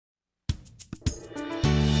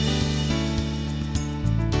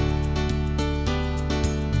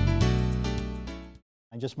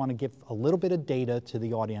just want to give a little bit of data to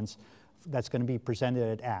the audience that's going to be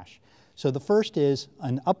presented at ASH. So the first is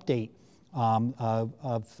an update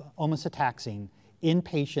of omacetaxine in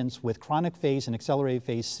patients with chronic phase and accelerated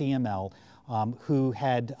phase CML who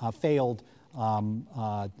had failed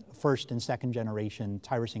first and second generation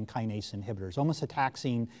tyrosine kinase inhibitors.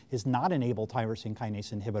 Omacetaxine is not an able tyrosine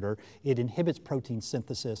kinase inhibitor. It inhibits protein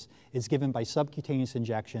synthesis. It's given by subcutaneous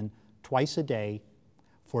injection twice a day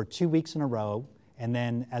for 2 weeks in a row, and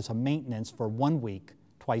then as a maintenance for 1 week,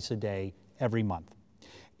 twice a day, every month.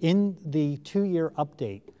 In the 2-year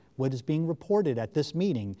update, what is being reported at this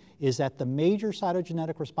meeting is that the major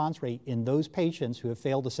cytogenetic response rate in those patients who have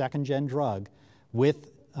failed a second-gen drug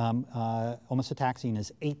with omacetaxine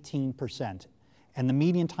is 18%. And the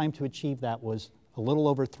median time to achieve that was a little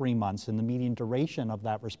over 3 months, and the median duration of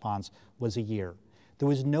that response was a year. There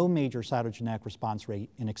was no major cytogenetic response rate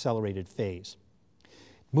in accelerated phase.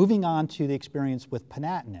 Moving on to the experience with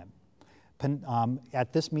ponatinib.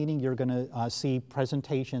 At this meeting, you're going to see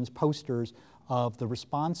presentations, posters of the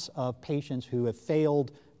response of patients who have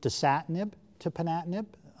failed dasatinib to ponatinib,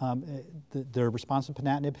 their response to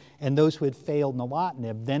ponatinib, and those who had failed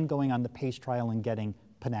nilotinib, then going on the PACE trial and getting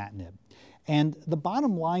ponatinib. And the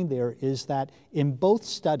bottom line there is that in both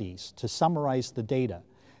studies, to summarize the data,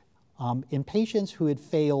 in patients who had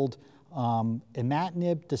failed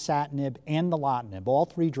imatinib, dasatinib, and nilotinib, all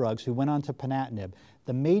 3 drugs who went on to ponatinib,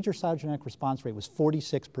 the major cytogenetic response rate was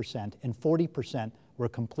 46%, and 40% were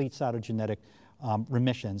complete cytogenetic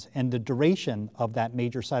remissions. And the duration of that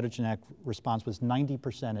major cytogenetic response was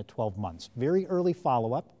 90% at 12 months. Very early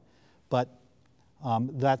follow-up, but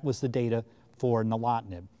that was the data for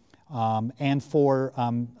nilotinib. And for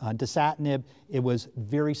dasatinib, it was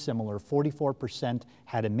very similar. 44%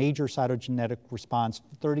 had a major cytogenetic response,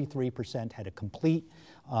 33% had a complete,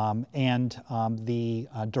 and the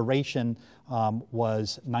duration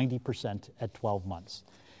was 90% at 12 months.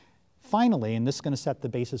 Finally, and this is going to set the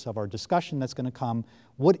basis of our discussion that's going to come,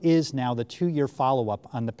 what is now the 2-year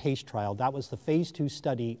follow-up on the PACE trial? That was the phase 2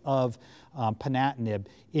 study of ponatinib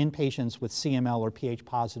in patients with CML or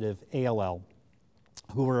Ph-positive ALL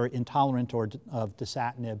who were intolerant of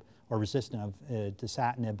dasatinib or resistant of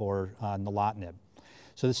dasatinib or nilotinib.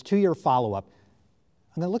 So this 2-year follow-up,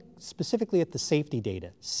 I'm going to look specifically at the safety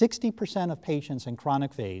data. 60% of patients in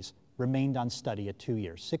chronic phase remained on study at 2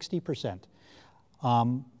 years, 60%.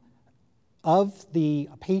 Of the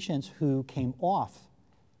patients who came off,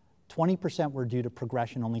 20% were due to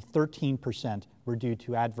progression, only 13% were due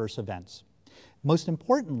to adverse events. Most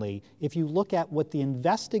importantly, if you look at what the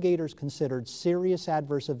investigators considered serious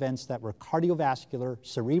adverse events that were cardiovascular,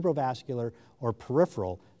 cerebrovascular, or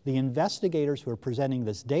peripheral, the investigators who are presenting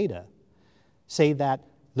this data say that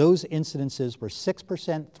those incidences were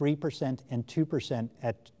 6%, 3%, and 2%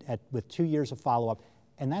 with 2 years of follow-up.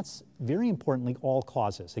 And that's, very importantly, all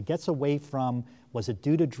causes. It gets away from, was it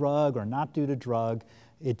due to drug or not due to drug?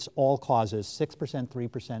 It's all causes, 6%,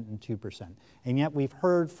 3%, and 2%. And yet we've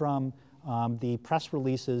heard from the press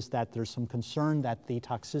releases that there's some concern that the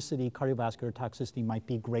toxicity, cardiovascular toxicity, might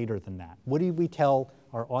be greater than that. What do we tell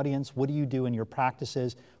our audience? What do you do in your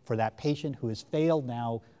practices for that patient who has failed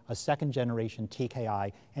now a second-generation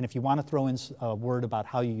TKI? And if you want to throw in a word about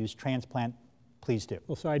how you use transplant, please do.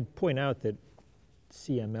 Well, so I'd point out that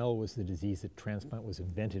CML was the disease that transplant was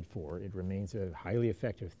invented for. It remains a highly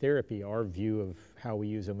effective therapy. Our view of how we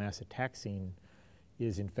use omacetaxine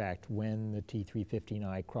is, in fact, when the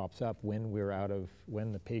T315I crops up, when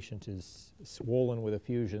the patient is swollen with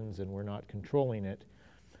effusions and we're not controlling it,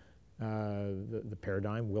 the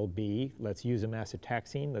paradigm will be, let's use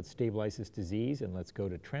omacetaxine, let's stabilize this disease, and let's go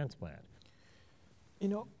to transplant. You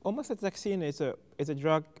know, omacetaxine is a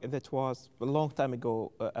drug that was a long time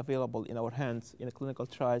ago available in our hands in clinical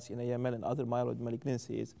trials in AML and other myeloid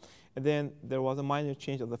malignancies. And then there was a minor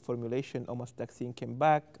change of the formulation. Omacetaxine came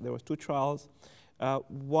back. There were 2 trials.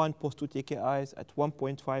 One post-2 TKIs at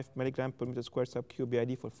 1.5 milligram per meter squared sub-Q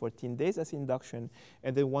BID for 14 days as induction.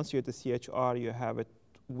 And then once you're at the CHR, you have it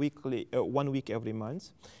weekly, 1 week every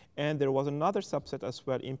month. And there was another subset as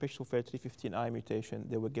well in patients who failed T315I mutation.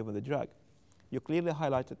 They were given the drug. You clearly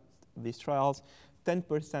highlighted these trials, 10%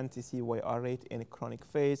 CCYR rate in a chronic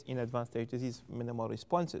phase, in advanced stage disease, minimal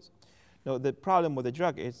responses. Now, the problem with the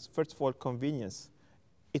drug is, first of all, convenience.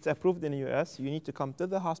 It's approved in the US. You need to come to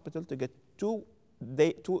the hospital to get in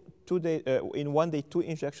 1 day, 2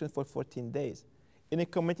 injections for 14 days. In a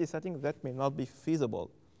community setting, that may not be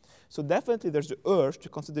feasible. So definitely there's the urge to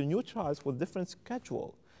consider new trials with different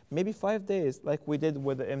schedule. Maybe 5 days, like we did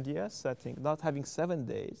with the MDS setting, not having 7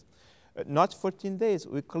 days. Not 14 days.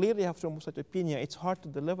 We clearly have thrombocytopenia. It's hard to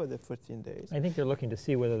deliver the 14 days. I think they're looking to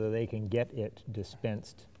see whether they can get it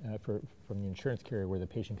dispensed from the insurance carrier where the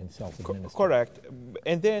patient can self-administer. Correct.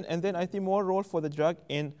 And then I think more role for the drug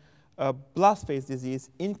in blast phase disease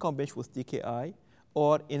in combination with TKI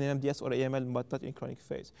or in MDS or AML, but not in chronic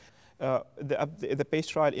phase. The PACE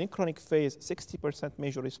trial in chronic phase, 60%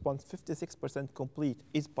 major response, 56% complete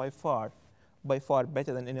is by far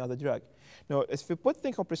better than any other drug. Now, if you put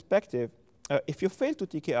things in perspective, if you fail to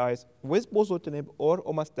TKIs with bosutinib or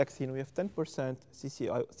omacetaxine, we have 10%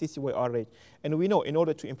 CCYR rate. And we know in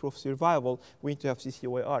order to improve survival, we need to have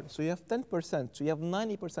CCYR. So you have 10%, so you have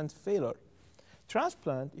 90% failure.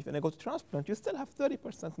 Transplant, if you go to transplant, you still have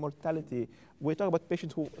 30% mortality. We talk about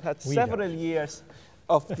patients who had several years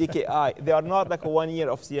of TKI. They are not like 1 year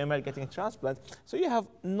of CML getting a transplant. So you have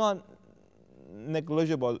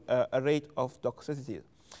non-negligible rate of toxicity.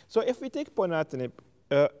 So if we take ponatinib,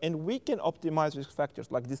 and we can optimize risk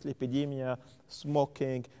factors like dyslipidemia,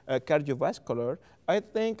 smoking, cardiovascular, I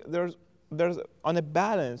think there's on a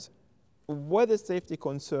balance, with a safety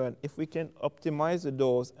concern, if we can optimize the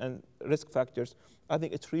dose and risk factors, I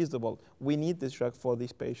think it's reasonable. We need this drug for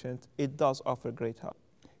these patients. It does offer great help.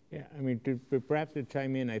 Yeah, I mean, perhaps to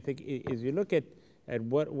chime in, I think as you look at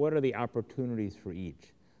what are the opportunities for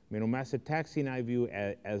each. I mean, omacetaxine I view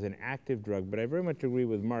as an active drug, but I very much agree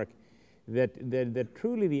with Mark that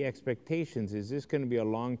truly the expectations, is this going to be a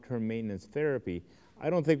long-term maintenance therapy? I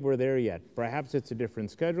don't think we're there yet. Perhaps it's a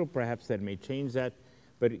different schedule, perhaps that may change that,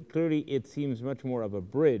 but clearly it seems much more of a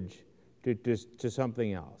bridge to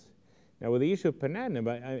something else. Now, with the issue of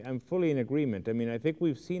ponatinib, I'm fully in agreement. I mean, I think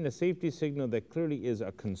we've seen a safety signal that clearly is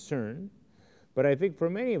a concern, but I think for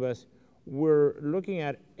many of us, we're looking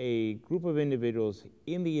at a group of individuals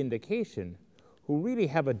in the indication who really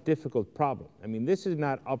have a difficult problem. I mean, this is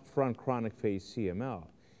not upfront chronic phase CML.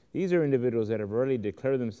 These are individuals that have already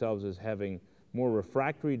declared themselves as having more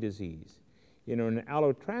refractory disease. You know, an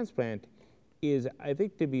allotransplant is, I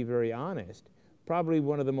think, to be very honest, probably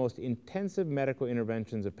one of the most intensive medical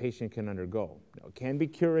interventions a patient can undergo. Now, it can be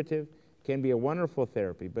curative, can be a wonderful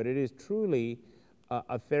therapy, but it is truly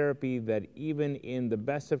a therapy that even in the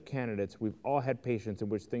best of candidates, we've all had patients in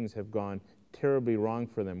which things have gone terribly wrong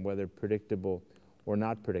for them, whether predictable or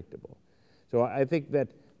not predictable. So I think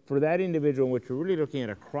that for that individual in which we're really looking at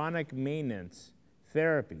a chronic maintenance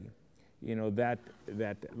therapy, you know, that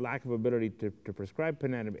lack of ability to prescribe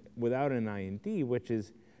ponatinib without an IND, which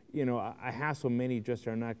is, you know, a hassle many just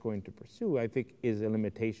are not going to pursue, I think is a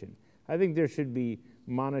limitation. I think there should be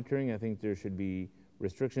monitoring. I think there should be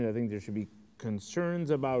restrictions. I think there should be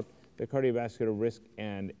concerns about the cardiovascular risk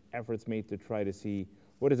and efforts made to try to see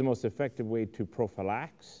what is the most effective way to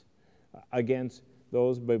prophylax against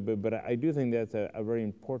those. But I do think that's a very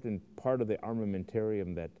important part of the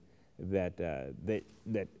armamentarium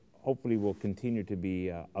that hopefully will continue to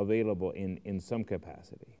be available in some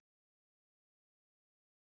capacity.